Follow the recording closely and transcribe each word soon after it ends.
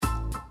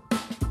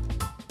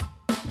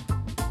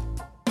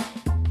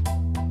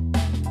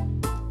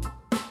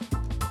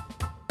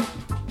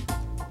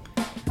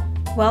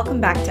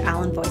Welcome back to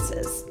Allen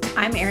Voices.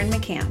 I'm Erin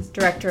McCann,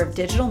 Director of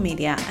Digital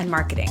Media and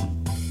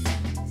Marketing.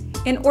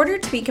 In order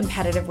to be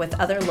competitive with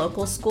other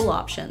local school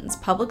options,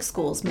 public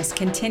schools must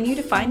continue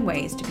to find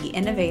ways to be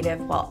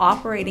innovative while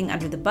operating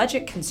under the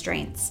budget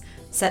constraints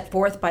set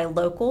forth by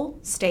local,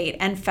 state,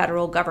 and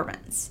federal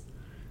governments.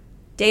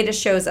 Data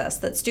shows us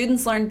that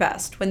students learn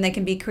best when they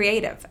can be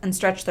creative and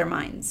stretch their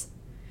minds.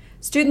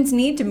 Students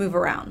need to move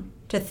around,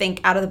 to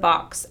think out of the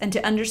box, and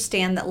to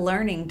understand that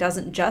learning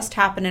doesn't just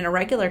happen in a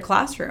regular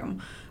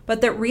classroom,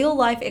 but that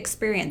real-life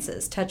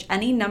experiences touch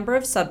any number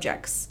of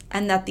subjects,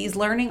 and that these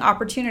learning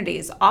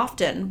opportunities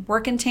often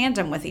work in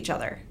tandem with each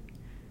other.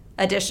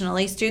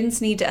 Additionally,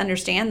 students need to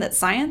understand that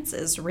science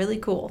is really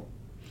cool.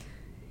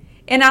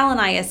 In Allen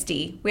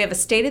ISD, we have a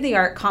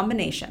state-of-the-art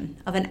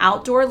combination of an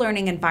outdoor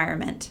learning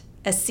environment,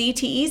 a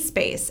CTE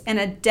space, and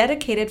a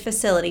dedicated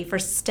facility for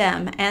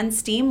STEM and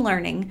STEAM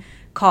learning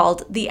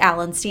called the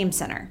Allen STEAM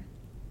Center.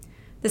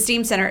 The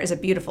STEAM Center is a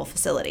beautiful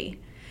facility.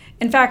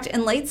 In fact,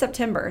 in late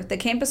September, the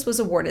campus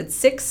was awarded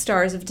 6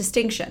 stars of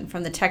distinction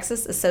from the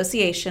Texas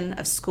Association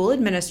of School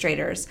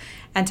Administrators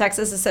and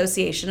Texas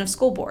Association of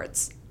School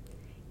Boards.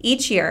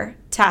 Each year,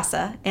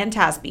 TASA and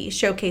TASB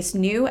showcase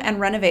new and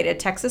renovated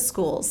Texas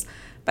schools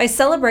by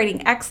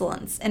celebrating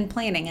excellence in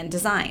planning and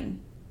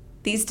design.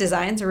 These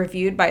designs are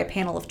reviewed by a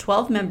panel of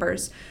 12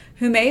 members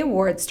who may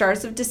award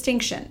stars of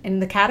distinction in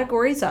the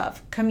categories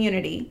of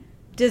community,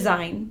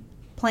 design,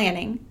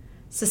 planning,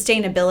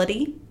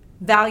 sustainability,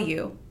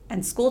 value,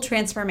 and school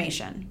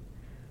transformation.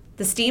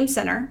 The STEAM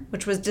Center,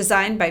 which was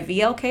designed by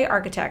VLK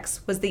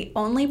Architects, was the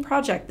only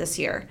project this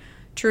year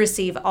to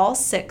receive all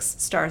 6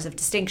 stars of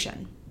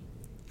distinction.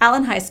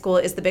 Allen High School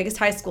is the biggest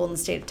high school in the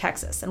state of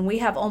Texas, and we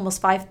have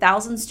almost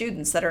 5,000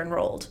 students that are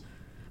enrolled.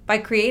 By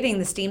creating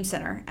the STEAM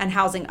Center and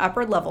housing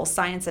upper-level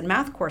science and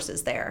math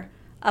courses there,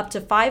 up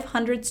to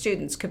 500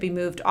 students could be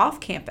moved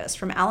off campus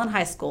from Allen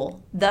High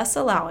School, thus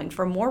allowing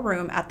for more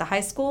room at the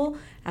high school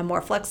and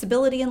more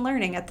flexibility in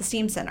learning at the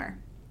STEAM Center.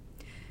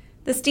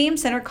 The STEAM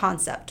Center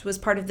concept was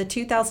part of the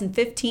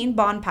 2015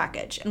 bond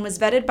package and was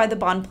vetted by the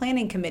Bond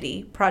Planning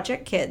Committee,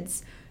 Project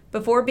Kids,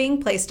 before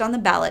being placed on the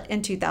ballot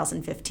in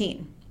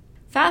 2015.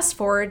 Fast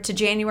forward to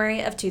January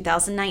of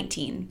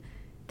 2019.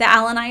 The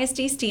Allen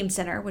ISD STEAM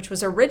Center, which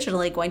was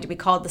originally going to be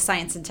called the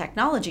Science and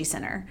Technology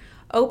Center,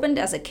 opened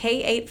as a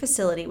K-8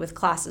 facility with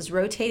classes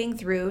rotating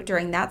through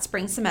during that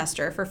spring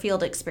semester for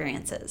field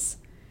experiences.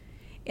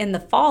 In the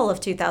fall of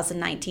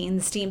 2019,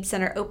 the STEAM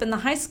Center opened the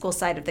high school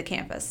side of the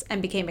campus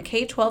and became a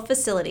K-12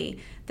 facility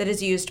that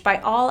is used by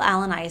all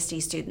Allen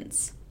ISD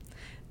students.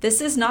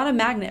 This is not a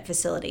magnet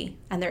facility,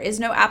 and there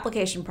is no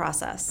application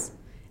process.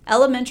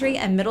 Elementary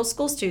and middle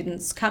school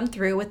students come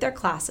through with their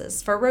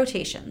classes for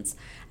rotations,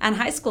 and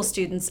high school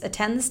students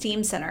attend the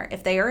STEAM Center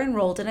if they are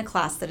enrolled in a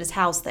class that is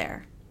housed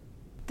there.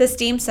 The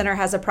STEAM Center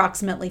has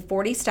approximately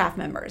 40 staff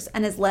members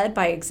and is led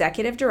by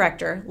Executive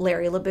Director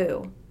Larry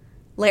LeBoux.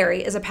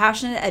 Larry is a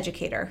passionate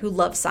educator who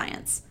loves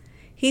science.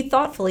 He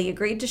thoughtfully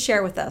agreed to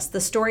share with us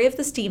the story of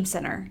the STEAM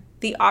Center,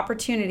 the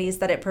opportunities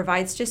that it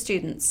provides to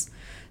students,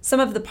 some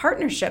of the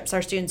partnerships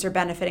our students are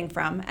benefiting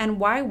from, and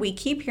why we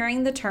keep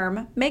hearing the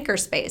term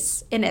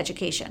makerspace in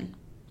education.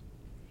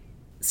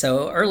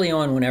 So early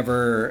on,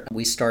 whenever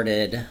we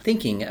started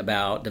thinking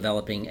about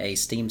developing a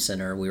STEAM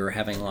Center, we were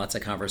having lots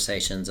of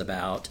conversations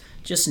about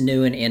just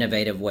new and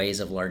innovative ways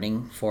of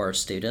learning for our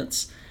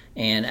students.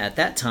 And at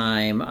that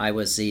time, I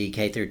was the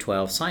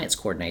K-12 science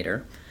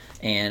coordinator.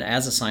 And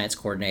as a science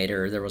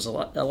coordinator, there was a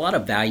lot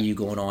of value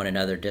going on in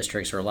other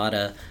districts, or a lot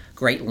of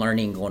great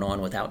learning going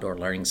on with outdoor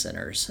learning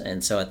centers.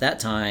 And so at that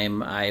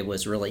time, I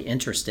was really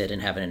interested in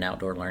having an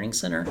outdoor learning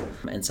center.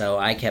 And so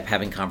I kept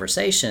having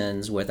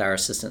conversations with our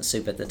assistant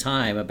sup at the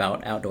time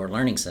about outdoor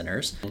learning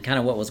centers. And kind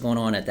of what was going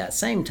on at that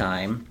same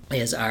time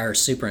is our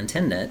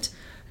superintendent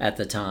at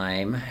the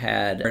time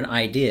had an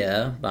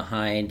idea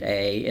behind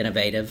a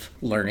innovative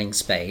learning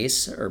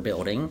space or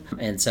building.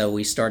 And so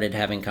we started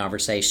having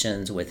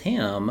conversations with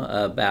him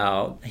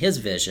about his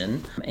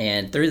vision.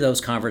 And through those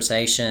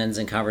conversations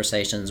and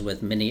conversations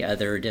with many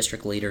other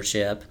district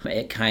leadership,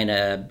 it kind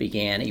of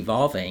began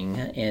evolving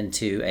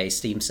into a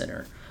STEAM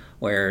Center,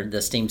 where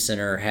the STEAM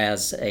Center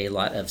has a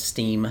lot of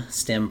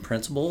STEM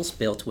principles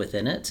built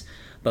within it.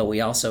 But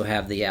we also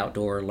have the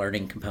outdoor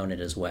learning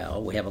component as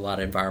well. We have a lot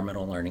of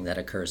environmental learning that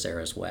occurs there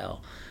as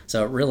well.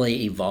 So it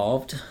really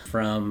evolved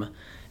from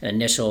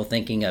initial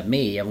thinking of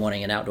me of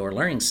wanting an outdoor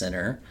learning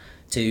center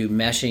to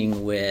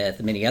meshing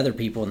with many other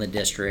people in the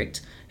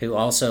district who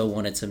also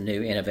wanted some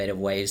new innovative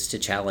ways to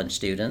challenge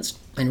students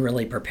and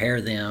really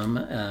prepare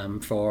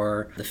them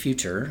for the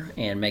future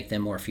and make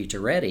them more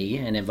future ready,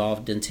 and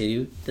evolved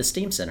into the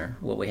STEAM Center,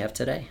 what we have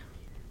today.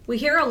 We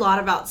hear a lot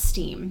about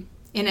STEAM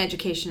in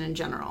education in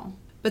general.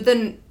 But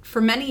then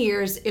for many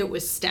years, it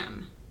was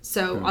STEM.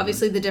 So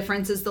obviously the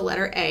difference is the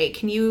letter A.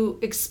 Can you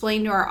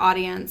explain to our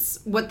audience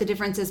what the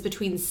difference is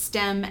between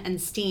STEM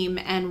and STEAM,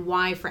 and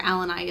why for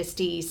Allen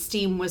ISD,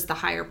 STEAM was the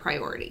higher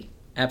priority?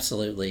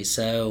 Absolutely.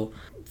 So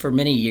for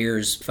many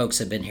years, folks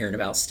have been hearing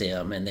about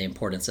STEM and the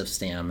importance of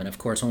STEM. And of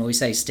course, when we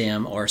say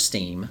STEM or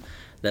STEAM,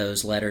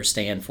 Those letters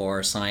stand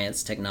for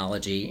science,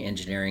 technology,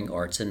 engineering,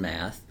 arts, and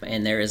math.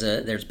 And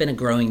there's been a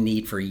growing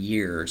need for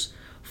years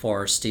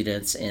for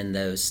students in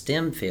those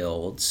STEM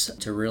fields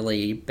to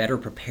really better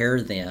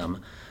prepare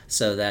them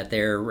so that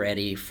they're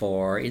ready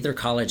for either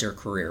college or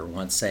career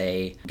once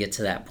they get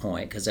to that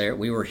point. Because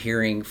we were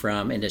hearing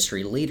from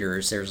industry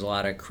leaders, there's a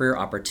lot of career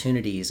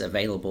opportunities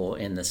available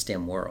in the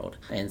STEM world.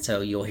 And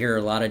so you'll hear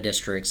a lot of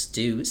districts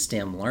do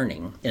STEM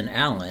learning. In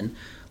Allen,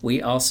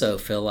 we also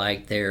feel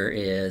like there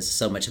is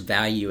so much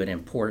value and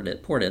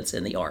importance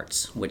in the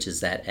arts, which is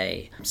that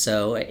A.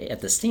 So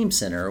at the STEAM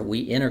Center,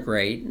 we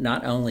integrate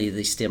not only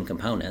the STEM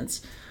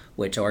components,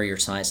 which are your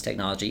science,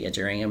 technology,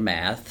 engineering, and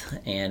math.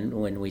 And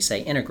when we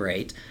say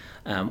integrate,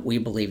 we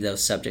believe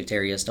those subject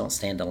areas don't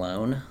stand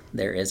alone.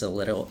 There is a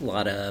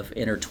lot of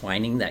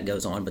intertwining that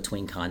goes on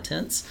between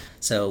contents.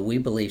 So we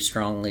believe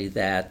strongly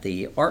that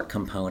the art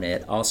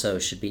component also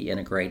should be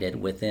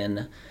integrated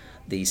within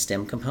the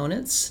STEM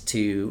components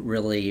to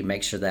really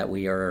make sure that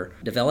we are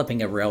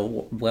developing a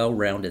real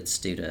well-rounded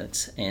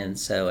student. And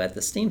so at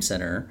the STEAM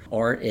Center,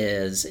 art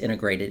is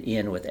integrated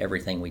in with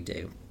everything we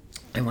do.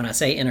 And when I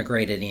say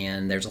integrated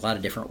in, there's a lot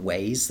of different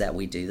ways that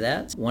we do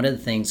that. One of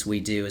the things we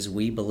do is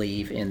we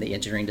believe in the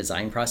engineering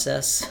design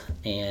process.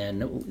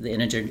 And the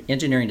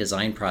engineering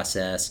design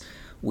process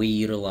we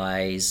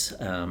utilize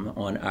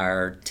on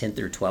our 10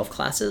 through 12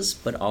 classes,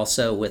 but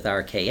also with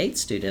our K-8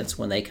 students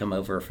when they come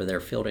over for their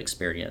field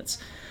experience.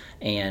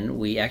 And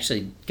we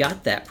actually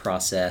got that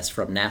process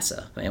from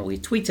NASA. And we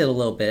tweaked it a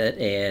little bit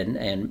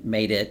and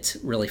made it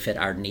really fit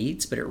our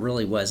needs, but it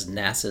really was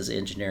NASA's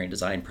engineering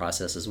design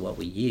process is what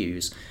we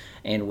use.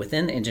 And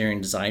within the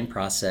engineering design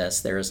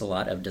process, there is a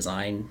lot of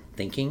design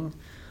thinking,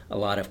 a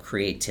lot of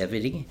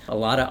creativity, a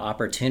lot of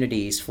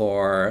opportunities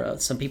for,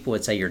 some people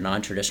would say your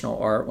non-traditional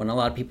art. When a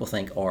lot of people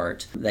think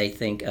art, they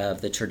think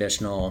of the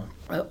traditional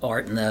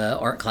art in the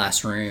art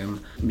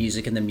classroom,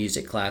 music in the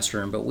music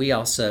classroom, but we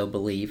also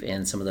believe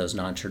in some of those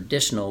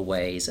non-traditional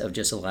ways of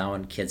just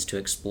allowing kids to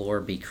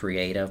explore, be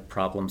creative,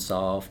 problem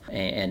solve,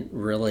 and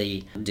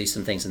really do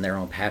some things in their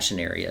own passion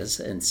areas.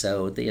 And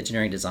so the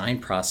engineering design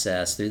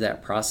process, through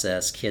that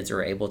process, kids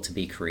are able to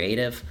be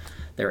creative,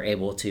 they're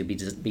able to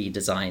be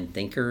design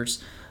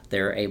thinkers.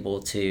 They're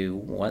able to,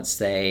 once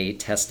they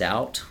test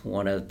out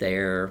one of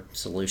their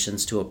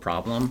solutions to a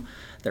problem,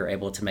 they're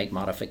able to make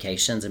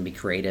modifications and be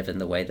creative in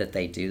the way that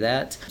they do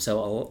that. So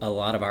a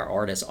lot of our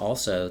art is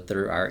also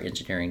through our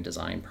engineering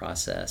design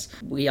process.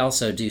 We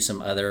also do some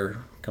other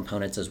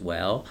components as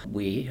well.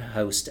 We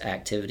host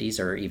activities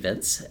or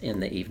events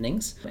in the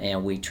evenings,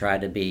 and we try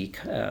to be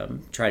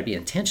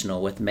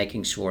intentional with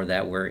making sure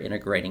that we're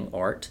integrating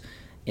art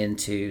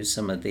into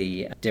some of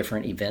the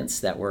different events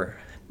that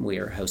we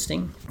are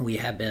hosting. We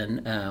have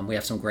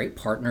some great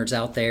partners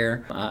out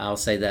there. I'll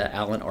say the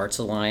Allen Arts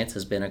Alliance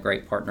has been a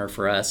great partner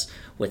for us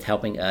with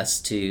helping us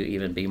to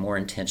even be more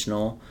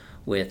intentional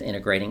with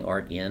integrating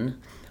art in.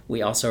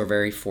 We also are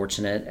very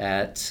fortunate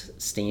at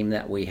STEAM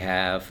that we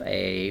have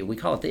we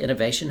call it the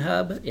Innovation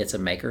Hub. It's a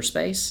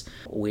makerspace.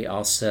 We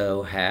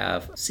also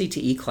have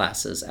CTE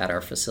classes at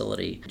our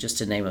facility, just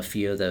to name a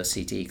few of those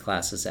CTE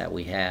classes that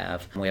we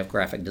have. We have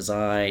graphic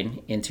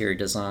design, interior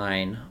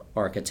design,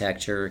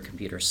 architecture,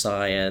 computer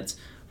science,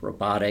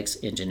 robotics,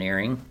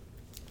 engineering.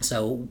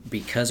 So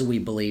because we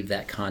believe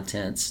that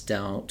contents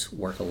don't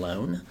work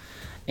alone,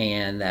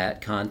 and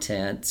that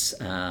contents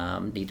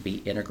need to be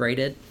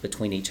integrated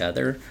between each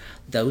other,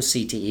 those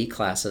CTE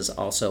classes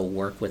also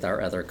work with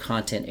our other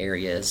content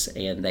areas,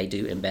 and they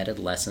do embedded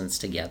lessons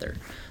together.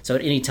 So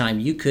at any time,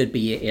 you could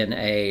be in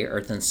a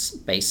Earth and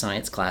Space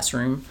Science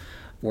classroom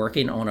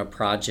working on a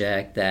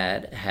project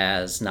that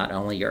has not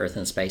only your Earth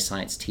and Space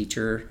Science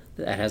teacher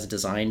that has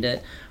designed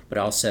it, but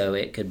also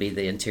it could be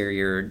the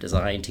interior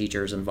design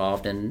teachers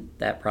involved in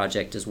that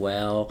project as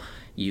well.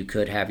 You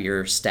could have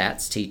your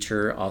stats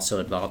teacher also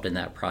involved in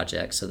that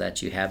project, so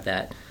that you have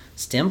that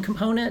STEM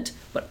component,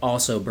 but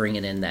also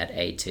bringing in that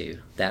A2,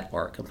 that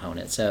art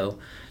component. So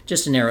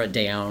just to narrow it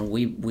down,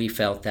 we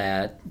felt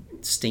that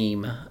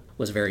STEAM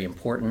was very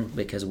important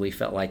because we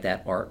felt like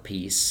that art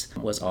piece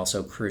was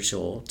also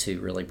crucial to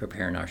really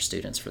preparing our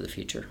students for the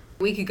future.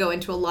 We could go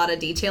into a lot of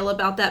detail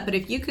about that, but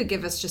if you could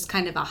give us just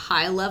kind of a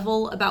high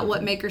level about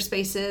what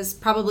Makerspace is,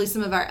 probably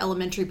some of our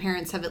elementary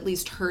parents have at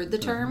least heard the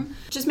term.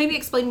 Just maybe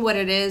explain what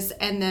it is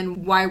and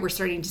then why we're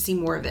starting to see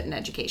more of it in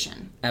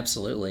education.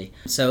 Absolutely.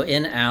 So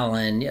in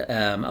Allen,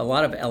 a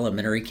lot of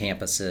elementary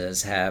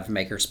campuses have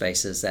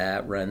makerspaces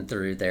that run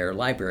through their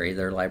library.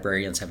 Their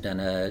librarians have done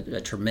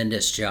a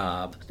tremendous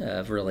job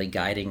of really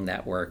guiding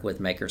that work with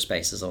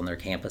makerspaces on their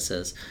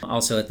campuses.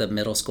 Also at the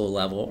middle school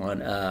level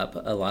on up,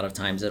 a lot of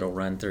times it'll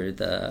run through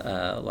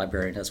the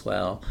librarian as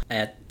well.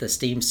 At the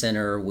STEAM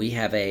Center, we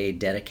have a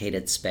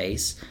dedicated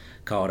space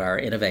called our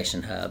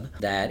Innovation Hub.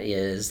 That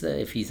is,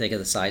 if you think of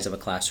the size of a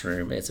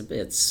classroom, it's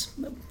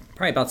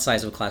probably about the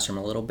size of a classroom,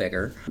 a little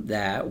bigger,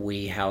 that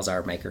we house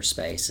our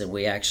makerspace. And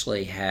we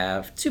actually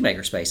have two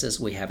makerspaces.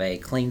 We have a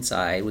clean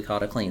side, we call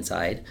it a clean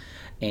side,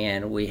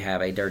 and we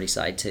have a dirty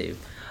side too.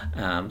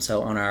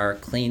 So on our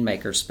clean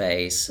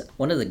makerspace,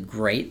 one of the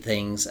great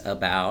things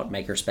about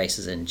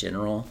makerspaces in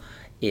general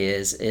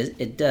is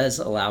it does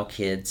allow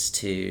kids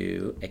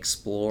to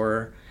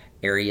explore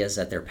areas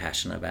that they're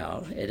passionate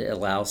about. It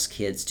allows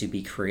kids to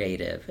be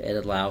creative. It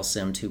allows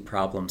them to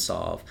problem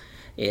solve.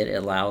 It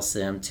allows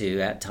them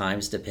to, at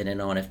times,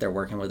 depending on if they're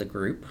working with a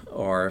group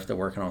or if they're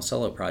working on a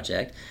solo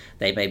project,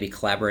 they may be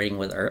collaborating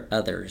with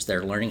others.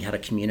 They're learning how to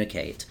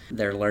communicate.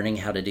 They're learning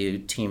how to do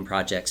team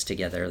projects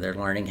together. They're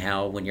learning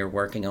how, when you're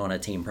working on a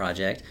team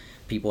project,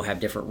 people have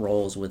different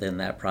roles within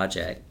that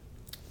project.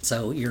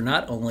 So you're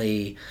not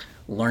only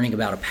learning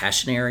about a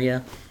passion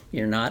area,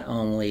 you're not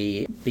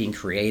only being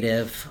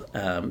creative,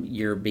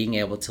 you're being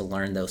able to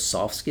learn those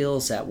soft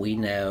skills that we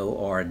know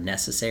are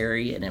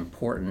necessary and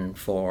important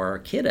for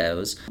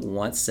kiddos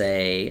once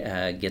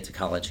they get to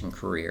college and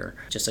career.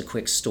 Just a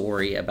quick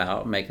story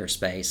about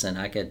Makerspace, and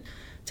I could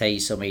tell you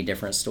so many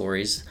different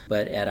stories,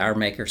 but at our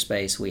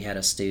Makerspace we had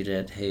a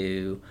student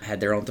who had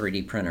their own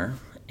 3D printer,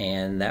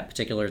 and that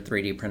particular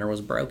 3D printer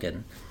was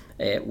broken.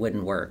 It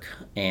wouldn't work.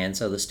 And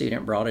so the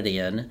student brought it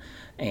in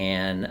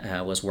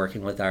and was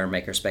working with our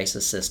Makerspace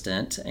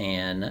assistant,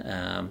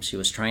 and she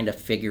was trying to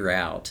figure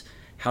out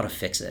how to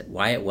fix it,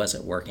 why it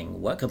wasn't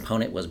working, what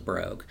component was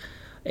broke.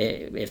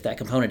 If that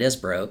component is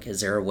broke, is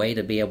there a way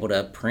to be able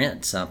to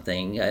print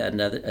something,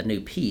 a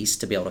new piece,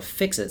 to be able to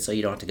fix it so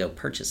you don't have to go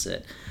purchase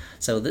it?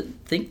 So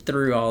think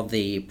through all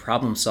the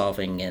problem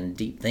solving and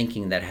deep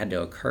thinking that had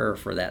to occur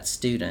for that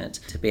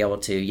student to be able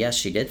to, yes,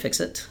 she did fix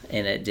it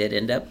and it did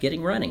end up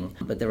getting running,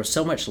 but there was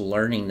so much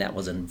learning that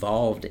was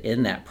involved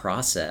in that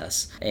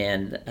process,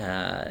 and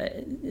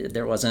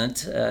there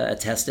wasn't a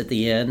test at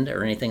the end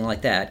or anything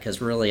like that,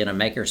 because really in a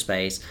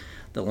makerspace,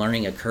 the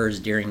learning occurs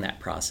during that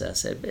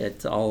process.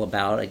 It's all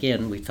about,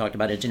 again, we've talked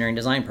about engineering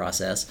design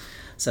process,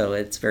 so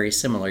it's very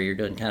similar. You're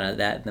doing kind of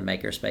that in the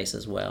makerspace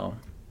as well.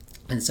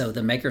 And so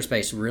the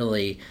makerspace,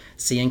 really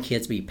seeing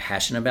kids be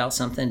passionate about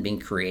something, being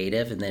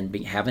creative, and then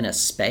having a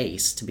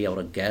space to be able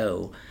to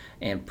go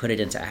and put it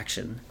into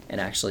action and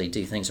actually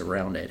do things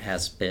around it,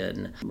 has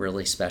been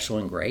really special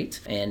and great.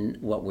 And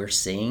what we're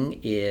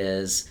seeing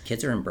is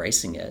kids are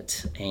embracing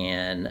it,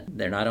 and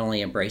they're not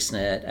only embracing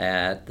it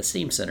at the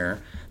STEAM Center,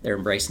 they're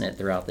embracing it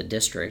throughout the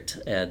district.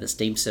 The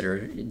STEAM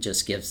Center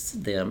just gives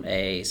them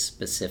a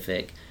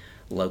specific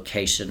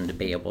location to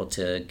be able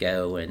to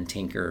go and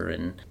tinker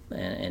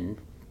and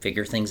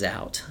figure things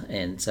out.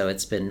 And so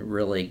it's been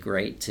really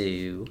great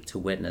to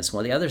witness.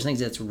 One of the other things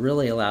that's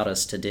really allowed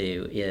us to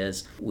do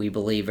is we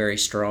believe very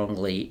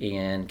strongly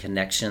in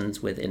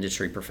connections with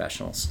industry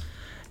professionals.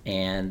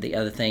 And the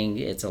other thing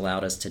it's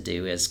allowed us to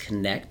do is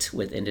connect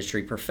with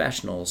industry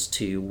professionals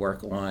to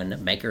work on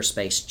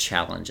makerspace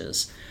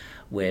challenges,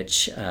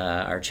 which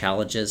our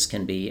challenges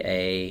can be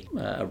a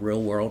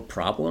real world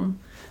problem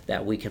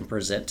that we can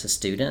present to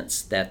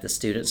students, that the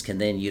students can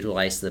then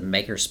utilize the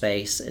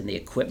makerspace and the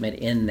equipment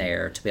in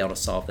there to be able to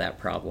solve that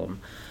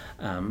problem.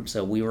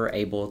 So we were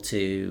able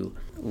to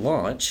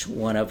launch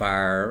one of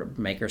our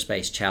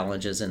makerspace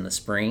challenges in the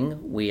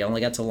spring. We only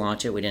got to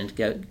launch it. We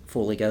didn't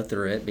fully go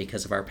through it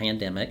because of our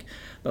pandemic,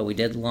 but we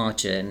did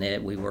launch it,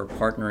 and we were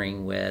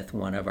partnering with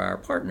one of our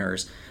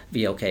partners,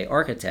 VOK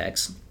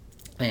Architects.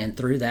 And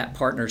through that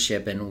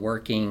partnership and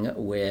working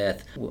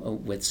with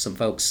some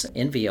folks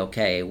in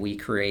VOK, we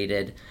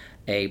created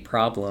a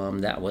problem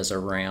that was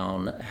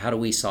around how do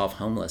we solve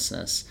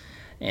homelessness.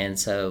 And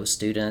so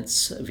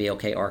students,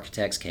 VOK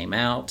Architects, came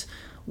out.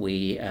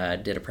 We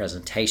did a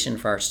presentation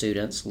for our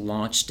students,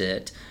 launched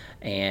it,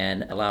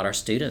 and allowed our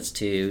students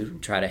to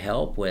try to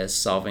help with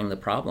solving the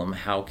problem.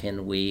 How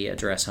can we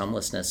address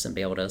homelessness and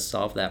be able to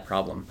solve that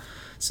problem?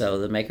 So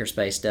the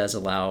Makerspace does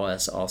allow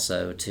us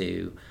also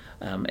to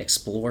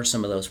explore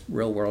some of those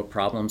real-world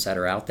problems that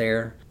are out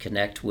there,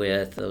 connect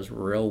with those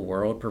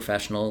real-world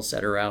professionals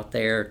that are out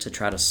there to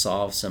try to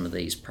solve some of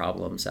these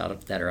problems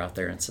that are out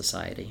there in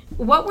society.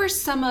 What were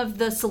some of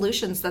the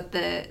solutions that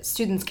the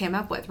students came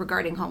up with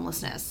regarding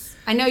homelessness?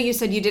 I know you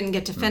said you didn't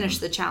get to finish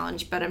the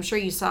challenge, but I'm sure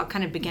you saw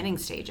kind of beginning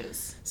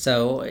stages.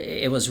 So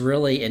it was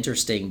really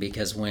interesting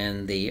because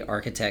when the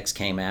architects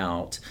came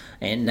out,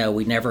 and no,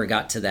 we never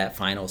got to that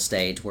final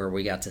stage where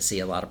we got to see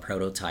a lot of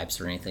prototypes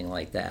or anything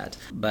like that.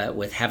 But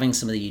with having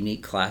some of the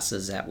unique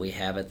classes that we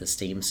have at the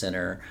STEAM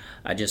Center,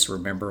 I just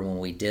remember when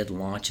we did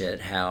launch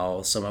it,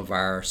 how some of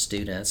our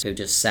students who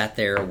just sat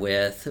there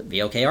with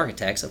VOK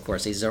Architects, of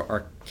course, these are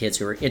our kids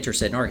who are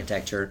interested in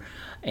architecture,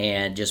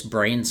 and just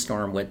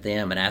brainstorm with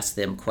them and ask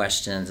them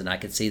questions, and I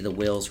could see the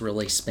wheels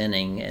really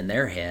spinning in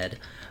their head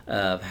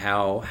of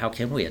how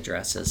can we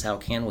address this, how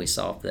can we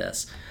solve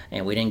this.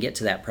 And we didn't get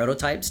to that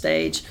prototype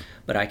stage,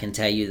 but I can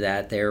tell you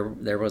that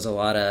there was a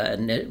lot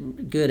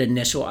of good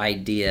initial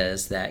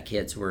ideas that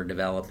kids were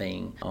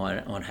developing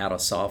on how to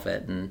solve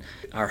it. And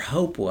our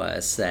hope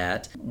was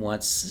that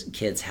once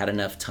kids had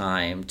enough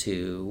time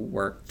to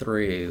work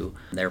through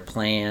their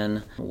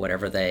plan,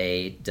 whatever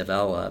they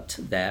developed,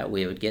 developed that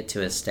we would get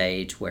to a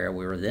stage where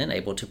we were then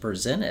able to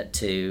present it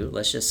to,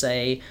 let's just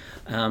say,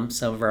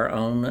 some of our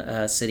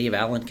own City of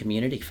Allen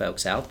community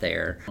folks out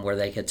there, where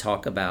they could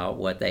talk about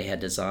what they had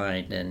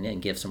designed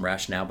and give some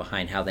rationale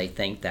behind how they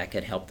think that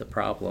could help the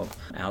problem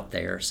out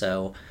there.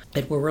 So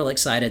we're really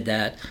excited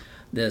that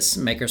this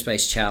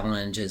Makerspace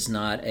Challenge is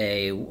not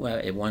a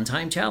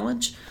one-time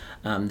challenge.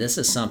 This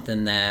is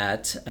something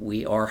that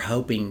we are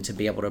hoping to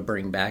be able to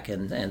bring back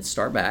and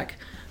start back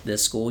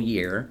this school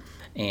year.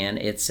 And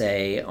it's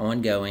a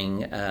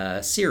ongoing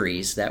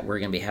series that we're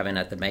going to be having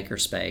at the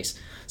Makerspace.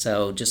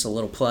 So just a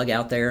little plug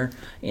out there,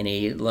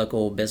 any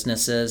local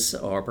businesses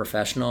or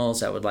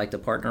professionals that would like to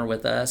partner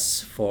with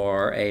us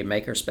for a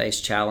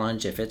Makerspace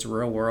Challenge, if it's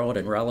real world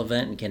and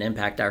relevant and can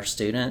impact our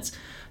students,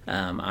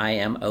 I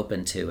am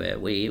open to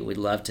it. We'd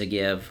love to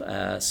give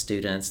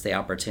students the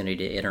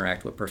opportunity to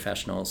interact with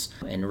professionals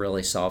and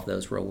really solve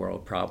those real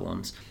world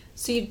problems.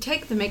 So you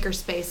take the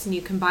Makerspace and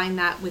you combine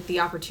that with the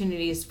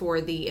opportunities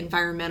for the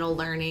environmental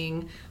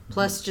learning,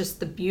 plus just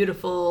the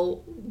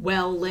beautiful,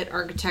 well-lit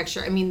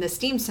architecture. I mean, the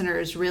STEAM Center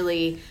is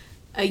really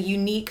a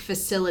unique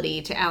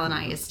facility to Allen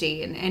ISD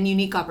and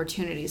unique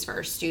opportunities for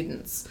our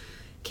students.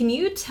 Can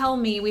you tell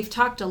me, we've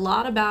talked a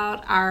lot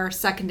about our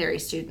secondary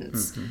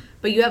students,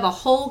 but you have a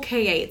whole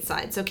K-8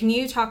 side. So can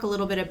you talk a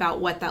little bit about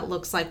what that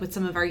looks like with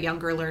some of our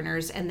younger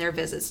learners and their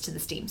visits to the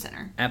STEAM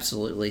Center?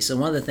 Absolutely. So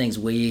one of the things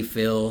we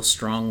feel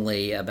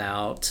strongly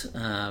about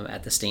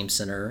at the STEAM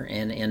Center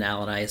and in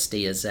Allen ISD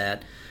is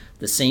that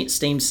the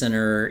STEAM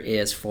Center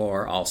is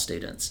for all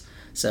students.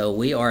 So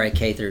we are a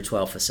K through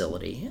 12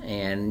 facility,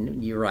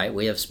 and you're right,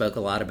 we have spoke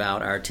a lot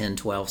about our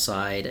 10-12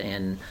 side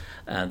and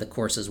the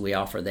courses we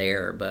offer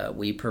there, but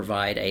we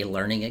provide a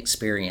learning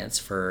experience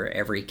for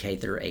every K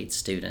through 8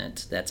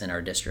 student that's in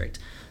our district.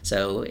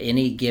 So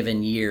any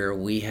given year,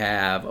 we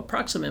have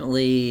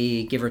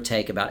approximately, give or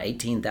take, about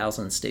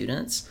 18,000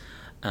 students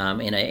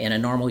in a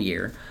normal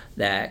year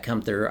that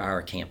come through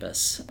our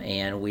campus.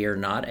 And we are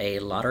not a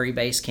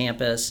lottery-based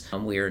campus.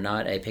 We are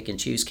not a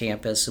pick-and-choose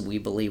campus. We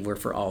believe we're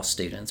for all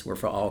students. We're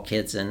for all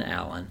kids in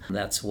Allen.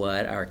 That's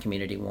what our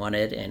community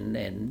wanted,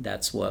 and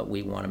that's what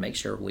we want to make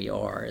sure we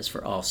are, is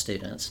for all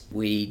students.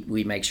 We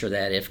make sure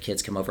that if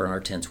kids come over on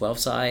our 10-12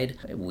 side,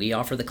 we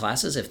offer the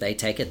classes. If they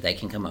take it, they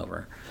can come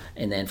over.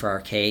 And then for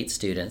our K-8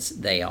 students,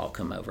 they all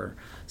come over.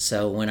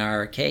 So when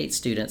our K-8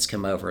 students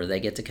come over, they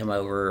get to come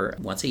over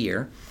once a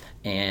year.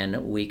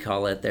 And we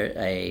call it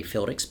a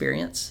field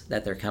experience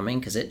that they're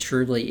coming, because it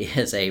truly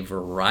is a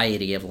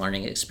variety of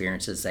learning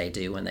experiences they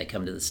do when they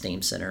come to the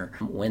STEAM Center.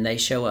 When they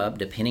show up,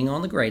 depending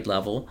on the grade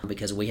level,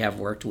 because we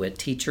have worked with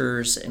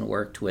teachers and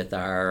worked with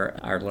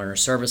our learner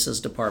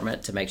services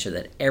department to make sure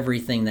that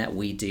everything that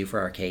we do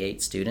for our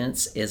K-8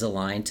 students is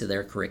aligned to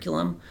their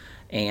curriculum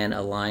and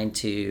aligned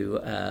to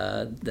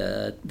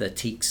the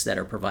TEKS that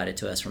are provided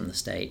to us from the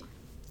state.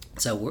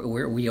 So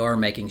we are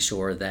making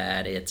sure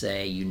that it's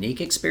a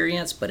unique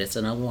experience, but it's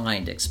an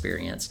aligned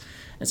experience.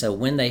 And so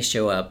when they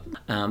show up,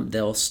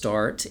 they'll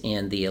start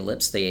in the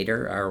Ellipse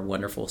Theater, our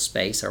wonderful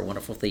space, our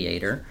wonderful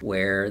theater,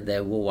 where they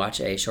will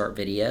watch a short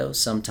video.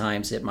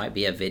 Sometimes it might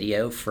be a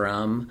video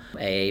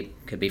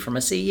could be from a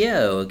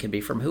CEO, it could be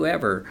from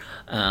whoever,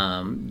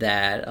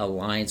 that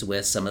aligns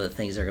with some of the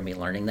things they're going to be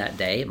learning that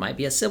day. It might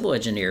be a civil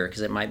engineer,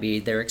 because it might be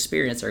their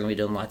experience. They're going to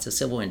be doing lots of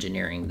civil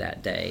engineering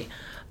that day.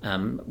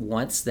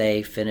 Once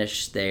they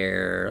finish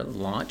their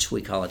launch,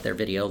 we call it their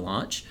video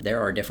launch,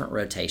 there are different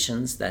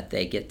rotations that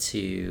they get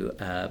to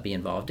be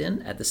involved in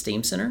at the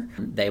STEAM Center.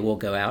 They will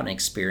go out and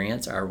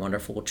experience our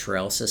wonderful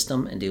trail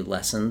system and do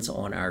lessons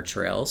on our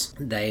trails.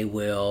 They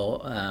will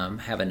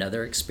have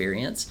another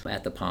experience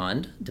at the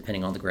pond,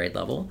 depending on the grade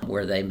level,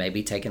 where they may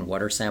be taking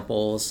water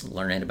samples,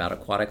 learning about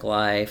aquatic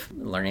life,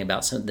 learning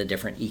about some of the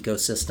different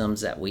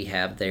ecosystems that we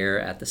have there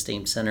at the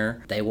STEAM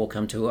Center. They will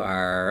come to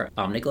our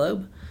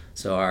OmniGlobe.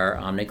 So our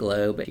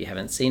OmniGlobe, if you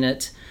haven't seen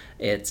it,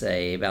 it's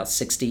about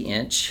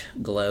 60-inch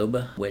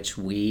globe, which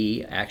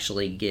we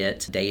actually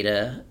get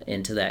data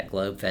into that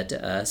globe fed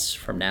to us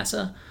from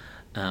NASA.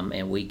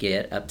 And we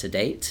get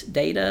up-to-date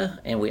data,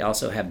 and we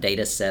also have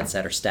data sets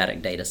that are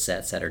static data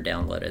sets that are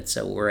downloaded.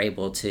 So we're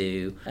able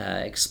to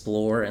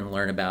explore and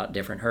learn about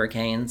different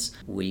hurricanes.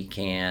 We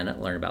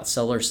can learn about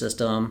solar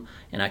system,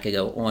 and I could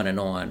go on and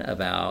on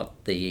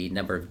about the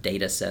number of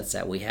data sets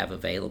that we have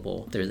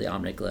available through the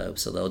OmniGlobe.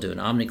 So they'll do an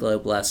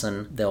OmniGlobe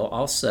lesson. They'll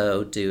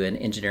also do an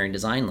engineering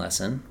design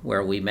lesson,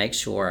 where we make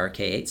sure our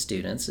K-8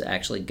 students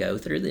actually go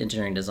through the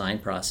engineering design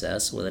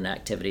process with an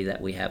activity that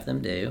we have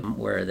them do,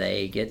 where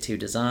they get to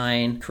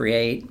design,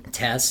 create,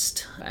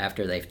 test.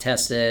 After they've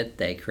tested,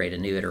 they create a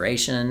new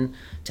iteration,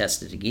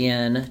 test it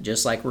again,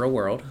 just like real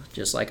world,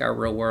 just like our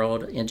real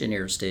world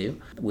engineers do.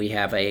 We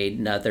have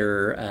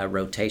another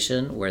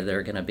rotation where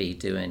they're going to be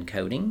doing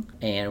coding,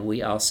 and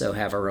we also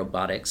have a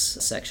robotics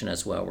section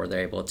as well, where they're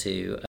able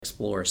to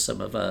explore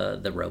some of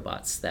the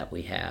robots that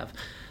we have.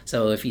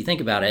 So if you think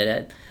about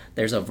it,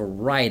 there's a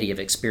variety of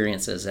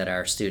experiences that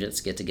our students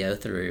get to go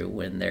through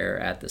when they're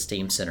at the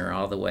STEAM Center,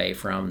 all the way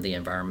from the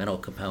environmental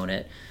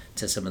component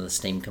to some of the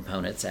STEAM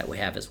components that we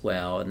have as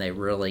well, and they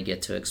really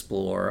get to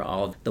explore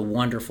all the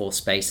wonderful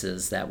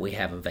spaces that we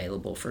have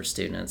available for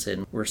students.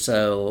 And we're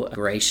so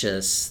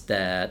gracious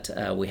that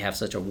we have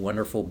such a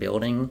wonderful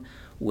building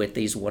with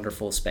these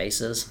wonderful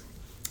spaces.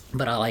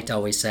 But I like to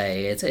always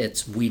say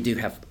we do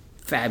have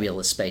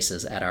fabulous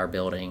spaces at our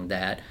building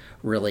that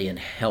really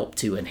help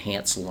to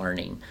enhance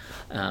learning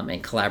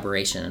and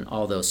collaboration and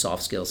all those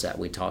soft skills that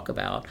we talk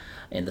about.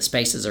 And the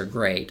spaces are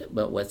great,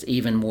 but what's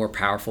even more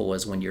powerful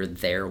is when you're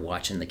there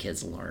watching the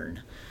kids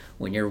learn.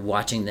 When you're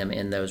watching them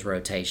in those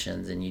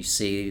rotations and you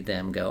see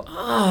them go,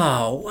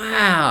 oh,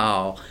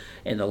 wow,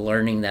 and the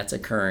learning that's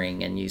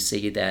occurring, and you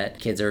see that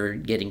kids are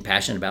getting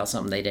passionate about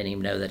something they didn't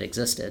even know that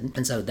existed.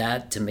 And so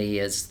that, to me,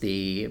 is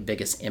the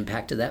biggest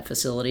impact of that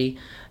facility,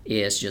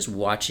 is just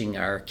watching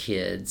our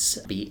kids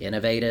be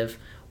innovative,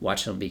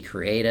 watching them be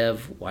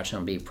creative, watching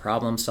them be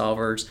problem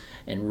solvers,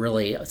 and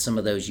really some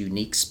of those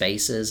unique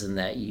spaces and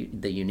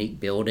the unique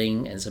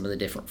building and some of the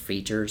different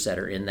features that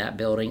are in that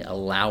building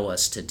allow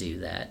us to do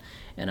that.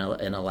 And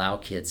allow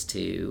kids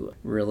to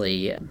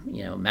really,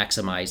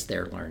 maximize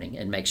their learning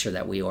and make sure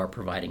that we are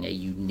providing a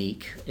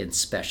unique and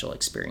special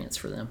experience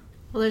for them.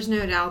 Well, there's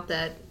no doubt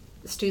that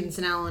students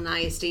in Allen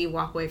ISD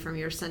walk away from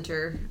your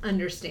center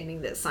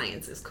understanding that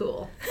science is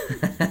cool.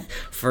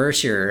 For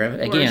sure.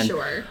 Again,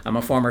 I'm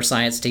a former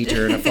science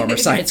teacher and a former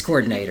science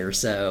coordinator,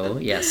 so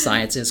yes,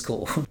 science is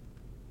cool.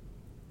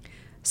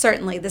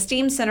 Certainly, the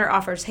STEAM Center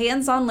offers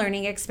hands-on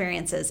learning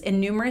experiences in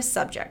numerous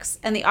subjects,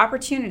 and the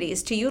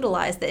opportunities to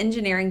utilize the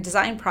engineering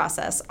design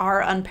process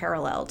are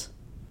unparalleled.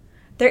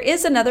 There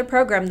is another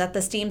program that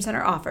the STEAM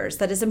Center offers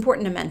that is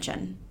important to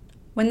mention.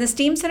 When the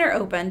STEAM Center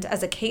opened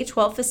as a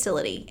K-12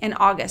 facility in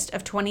August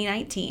of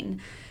 2019,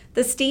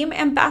 the STEAM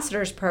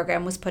Ambassadors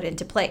Program was put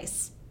into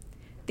place.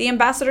 The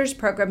Ambassadors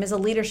Program is a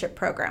leadership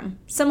program,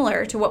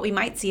 similar to what we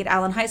might see at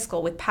Allen High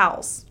School with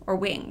PALS or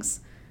WINGS.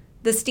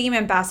 The STEAM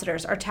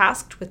ambassadors are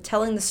tasked with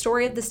telling the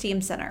story of the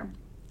STEAM Center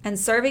and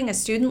serving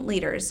as student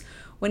leaders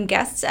when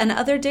guests and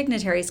other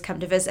dignitaries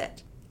come to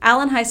visit.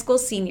 Allen High School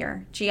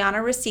senior Gianna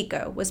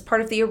Rosico was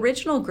part of the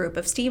original group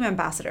of STEAM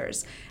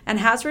ambassadors and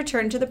has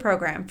returned to the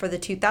program for the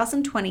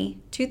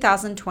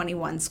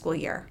 2020-2021 school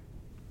year.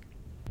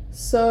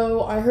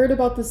 So I heard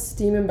about the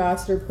STEAM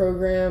Ambassador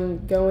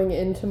program going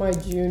into my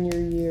junior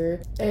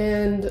year,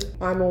 and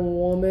I'm a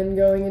woman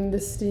going into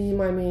STEAM.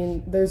 I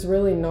mean, there's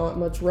really not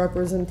much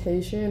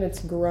representation.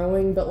 It's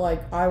growing, but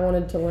I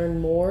wanted to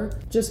learn more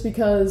just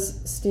because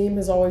STEAM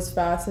has always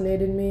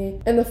fascinated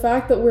me. And the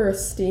fact that we're a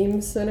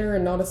STEAM center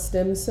and not a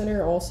STEM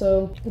center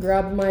also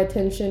grabbed my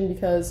attention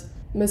because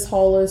Miss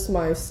Hollis,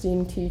 my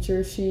STEAM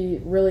teacher,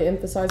 she really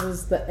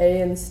emphasizes the A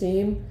in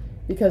STEAM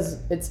because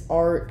it's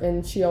art,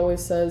 and she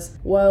always says,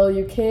 well,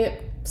 you can't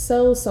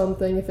sell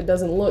something if it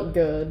doesn't look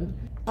good.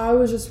 I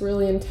was just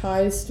really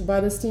enticed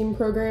by the STEAM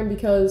program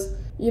because,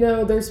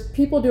 there's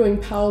people doing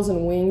PALS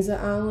and WINGS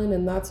at Allen,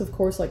 and that's, of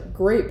course,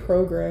 great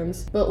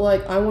programs, but,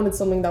 I wanted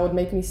something that would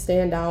make me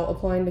stand out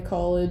applying to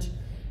college,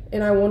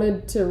 and I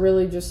wanted to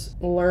really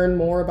just learn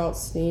more about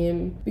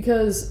STEAM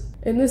because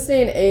in this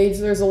day and age,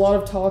 there's a lot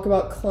of talk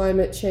about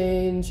climate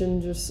change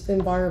and just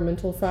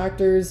environmental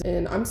factors,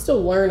 and I'm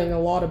still learning a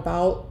lot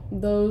about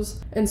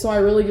those. And so I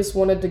really just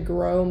wanted to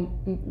grow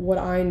what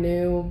I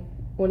knew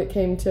when it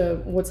came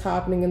to what's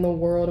happening in the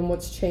world and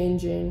what's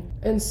changing.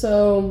 And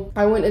so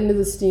I went into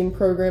the STEAM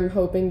program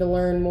hoping to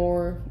learn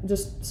more,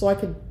 just so I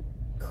could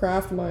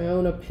craft my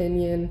own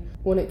opinion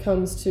when it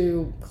comes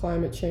to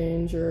climate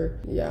change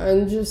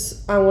and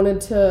just I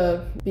wanted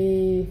to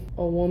be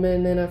a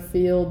woman in a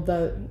field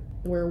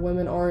where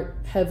women aren't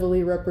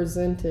heavily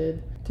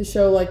represented, to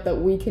show that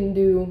we can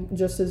do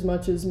just as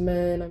much as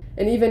men.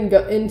 And even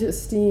go into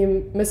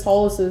STEAM, Miss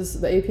Hollis is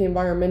the AP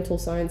Environmental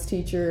Science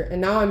teacher, and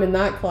now I'm in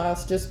that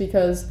class just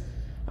because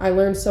I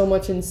learned so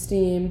much in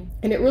STEAM,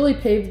 and it really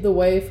paved the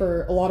way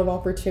for a lot of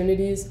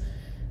opportunities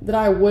that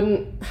I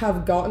wouldn't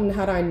have gotten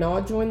had I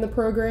not joined the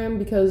program,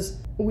 because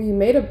we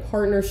made a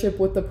partnership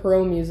with the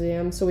Perot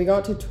Museum, so we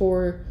got to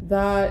tour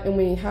that, and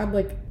we had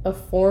a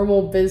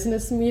formal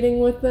business meeting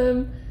with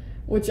them,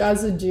 which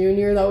as a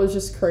junior, that was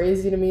just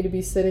crazy to me to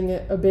be sitting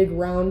at a big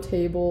round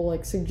table,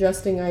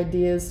 suggesting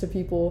ideas to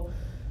people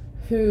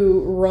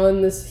who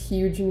run this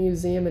huge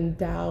museum in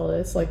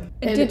Dallas. And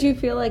did you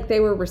feel like they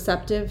were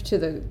receptive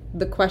to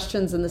the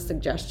questions and the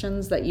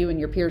suggestions that you and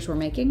your peers were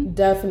making?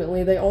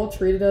 Definitely. They all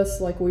treated us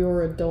like we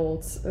were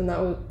adults, and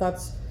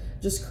that's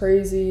just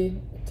crazy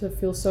to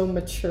feel so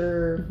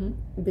mature,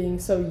 being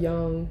so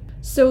young.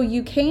 So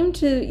you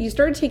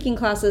started taking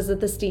classes at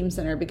the STEAM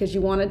Center because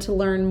you wanted to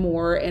learn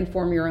more and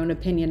form your own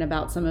opinion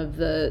about some of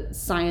the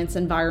science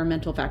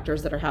environmental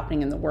factors that are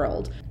happening in the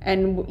world.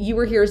 And you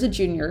were here as a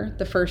junior,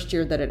 the first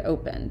year that it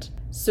opened.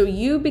 So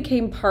you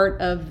became part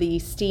of the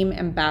STEAM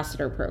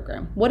Ambassador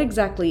Program. What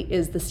exactly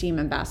is the STEAM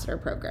Ambassador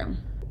Program?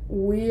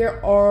 We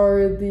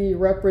are the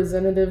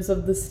representatives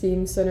of the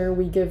STEAM Center.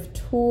 We give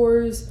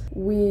tours.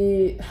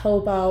 We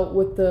help out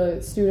with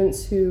the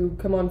students who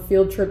come on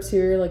field trips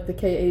here, like the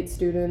K-8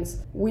 students.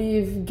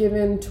 We've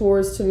given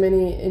tours to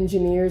many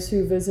engineers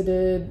who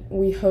visited.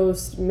 We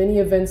host many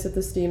events at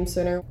the STEAM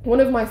Center.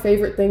 One of my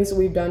favorite things that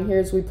we've done here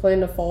is we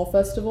planned a fall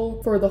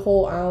festival for the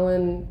whole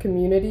Allen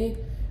community.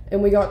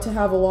 And we got to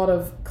have a lot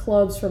of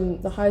clubs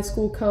from the high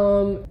school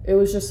come. It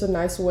was just a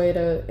nice way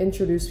to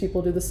introduce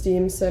people to the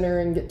STEAM Center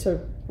and get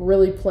to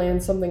really plan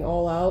something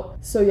all out.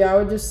 So yeah, I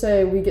would just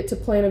say we get to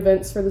plan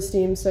events for the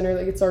STEAM Center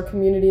that gets our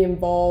community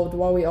involved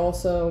while we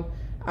also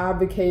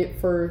advocate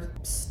for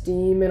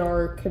STEAM in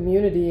our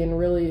community and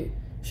really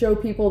show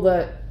people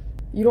that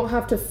you don't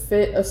have to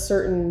fit a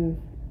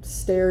certain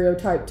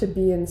stereotype to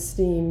be in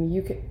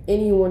STEAM.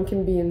 Anyone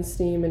can be in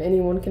STEAM and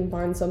anyone can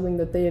find something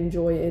that they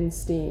enjoy in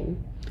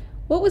STEAM.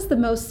 What was the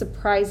most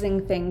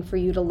surprising thing for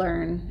you to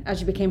learn as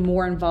you became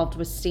more involved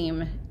with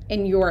STEAM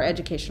in your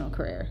educational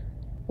career?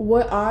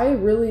 What I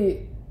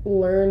really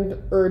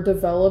learned or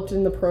developed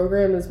in the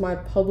program is my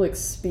public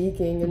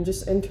speaking and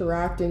just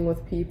interacting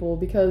with people,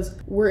 because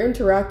we're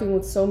interacting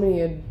with so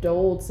many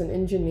adults and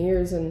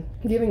engineers and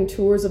giving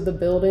tours of the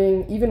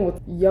building, even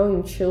with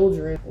young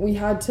children. We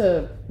had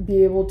to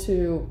be able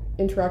to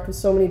interact with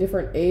so many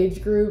different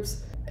age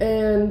groups.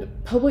 And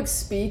public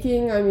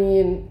speaking,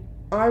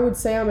 I would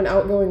say I'm an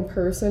outgoing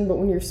person, but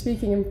when you're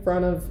speaking in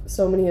front of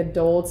so many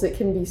adults, it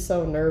can be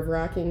so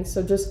nerve-wracking.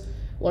 So just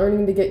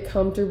learning to get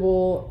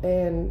comfortable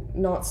and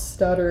not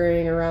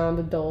stuttering around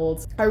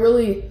adults. I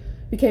really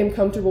became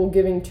comfortable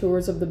giving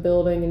tours of the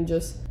building and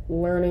just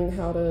learning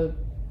how to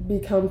be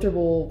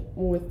comfortable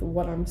with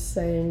what I'm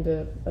saying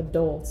to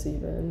adults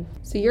even.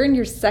 So you're in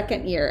your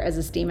second year as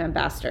a STEAM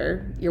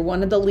ambassador. You're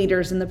one of the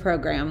leaders in the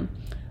program.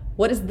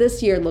 What does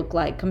this year look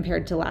like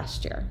compared to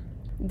last year?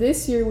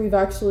 This year we've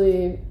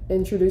actually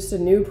introduced a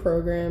new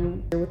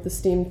program with the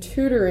STEAM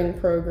tutoring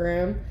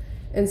program.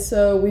 And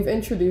so we've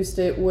introduced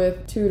it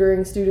with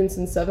tutoring students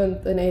in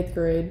 7th and 8th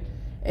grade.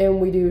 And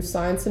we do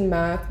science and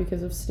math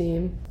because of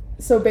STEAM.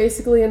 So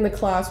basically in the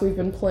class we've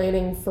been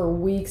planning for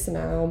weeks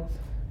now.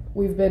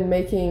 We've been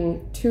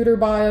making tutor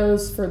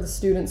bios for the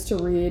students to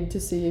read to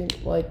see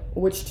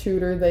which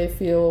tutor they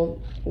feel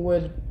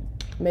would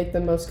make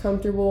them most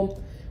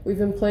comfortable. We've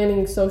been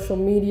planning social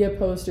media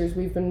posters.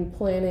 We've been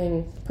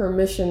planning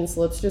permission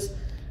slips, just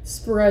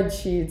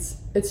spreadsheets.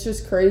 It's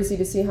just crazy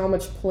to see how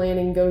much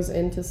planning goes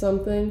into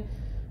something.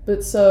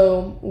 But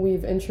so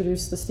we've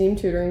introduced the STEAM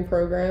tutoring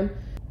program.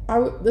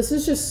 This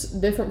is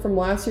just different from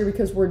last year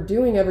because we're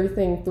doing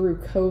everything through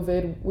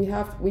COVID.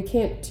 We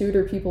can't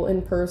tutor people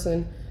in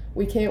person.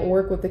 We can't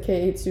work with the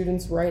K-8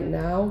 students right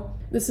now.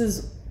 This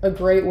is a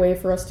great way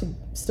for us to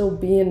still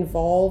be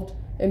involved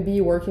and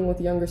be working with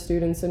younger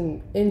students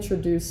and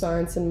introduce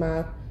science and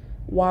math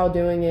while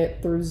doing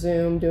it through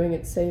Zoom, doing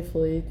it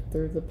safely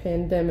through the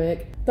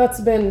pandemic.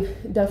 That's been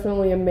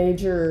definitely a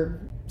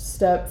major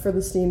step for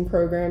the STEAM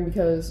program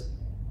because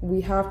we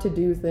have to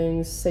do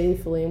things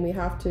safely and we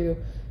have to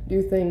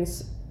do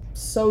things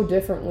so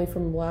differently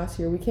from last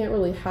year. We can't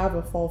really have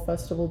a fall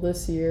festival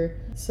this year.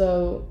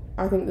 So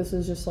I think this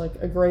is just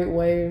a great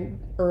way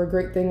or a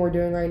great thing we're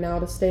doing right now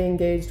to stay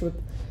engaged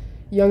with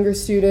younger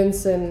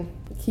students and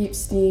keep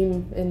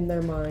STEAM in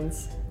their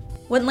minds.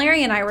 When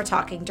Larry and I were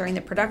talking during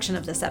the production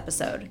of this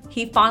episode,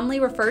 he fondly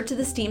referred to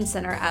the STEAM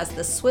Center as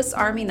the Swiss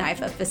Army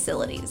knife of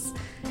facilities.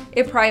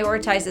 It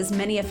prioritizes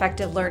many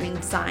effective learning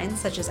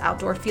signs such as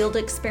outdoor field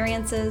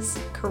experiences,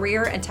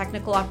 career and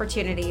technical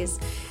opportunities,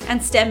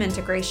 and STEM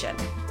integration.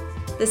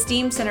 The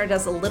STEAM Center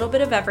does a little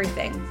bit of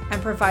everything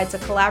and provides a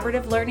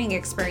collaborative learning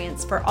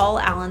experience for all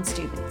Allen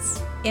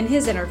students. In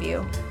his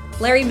interview,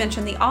 Larry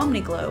mentioned the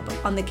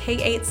OmniGlobe on the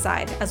K-8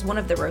 side as one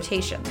of the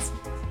rotations.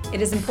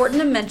 It is important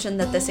to mention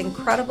that this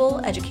incredible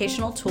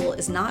educational tool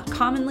is not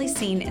commonly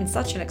seen in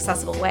such an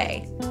accessible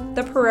way.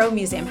 The Perot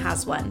Museum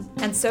has one,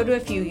 and so do a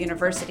few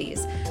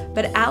universities,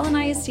 but Allen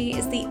ISD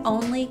is the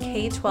only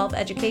K-12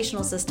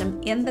 educational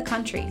system in the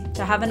country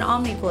to have an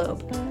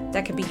OmniGlobe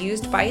that can be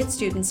used by its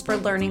students for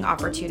learning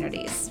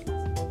opportunities.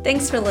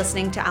 Thanks for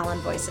listening to Allen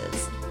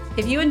Voices.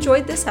 If you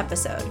enjoyed this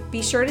episode,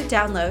 be sure to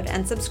download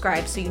and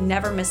subscribe so you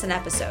never miss an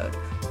episode,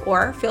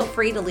 or feel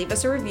free to leave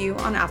us a review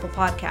on Apple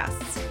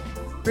Podcasts.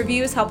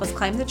 Reviews help us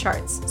climb the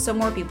charts so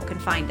more people can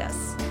find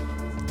us.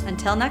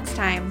 Until next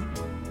time,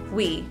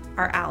 we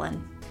are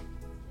Allen.